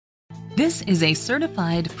This is a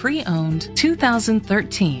certified pre-owned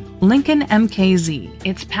 2013 Lincoln MKZ.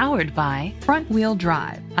 It's powered by front-wheel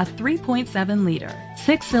drive, a 3.7-liter,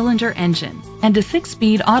 6-cylinder engine, and a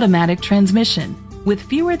 6-speed automatic transmission. With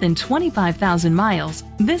fewer than 25,000 miles,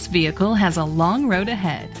 this vehicle has a long road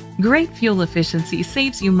ahead. Great fuel efficiency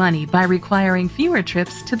saves you money by requiring fewer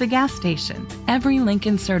trips to the gas station. Every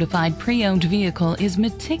Lincoln certified pre-owned vehicle is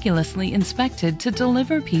meticulously inspected to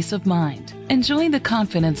deliver peace of mind. Enjoy the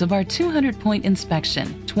confidence of our 200-point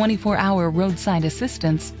inspection, 24-hour roadside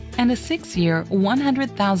assistance, and a 6-year,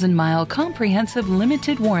 100,000-mile comprehensive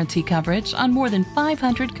limited warranty coverage on more than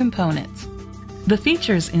 500 components. The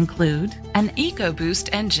features include an EcoBoost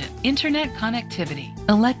engine, internet connectivity,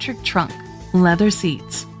 electric trunk, leather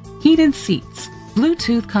seats, heated seats,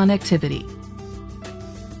 Bluetooth connectivity,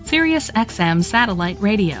 Sirius XM satellite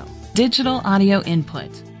radio, digital audio input,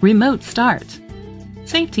 remote start.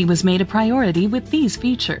 Safety was made a priority with these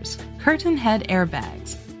features: curtain head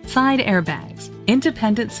airbags, side airbags,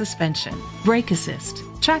 independent suspension, brake assist,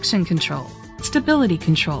 traction control, stability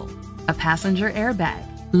control, a passenger airbag,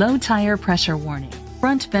 low tire pressure warning,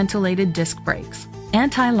 front ventilated disc brakes,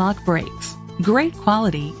 anti-lock brakes. Great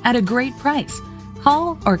quality at a great price.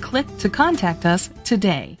 Call or click to contact us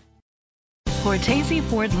today. Cortese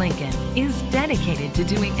Ford Lincoln is dedicated to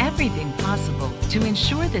doing everything possible to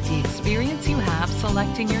ensure that the experience you have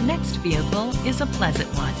selecting your next vehicle is a pleasant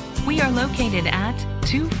one. We are located at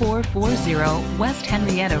 2440 West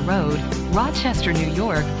Henrietta Road, Rochester, New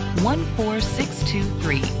York,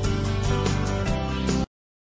 14623.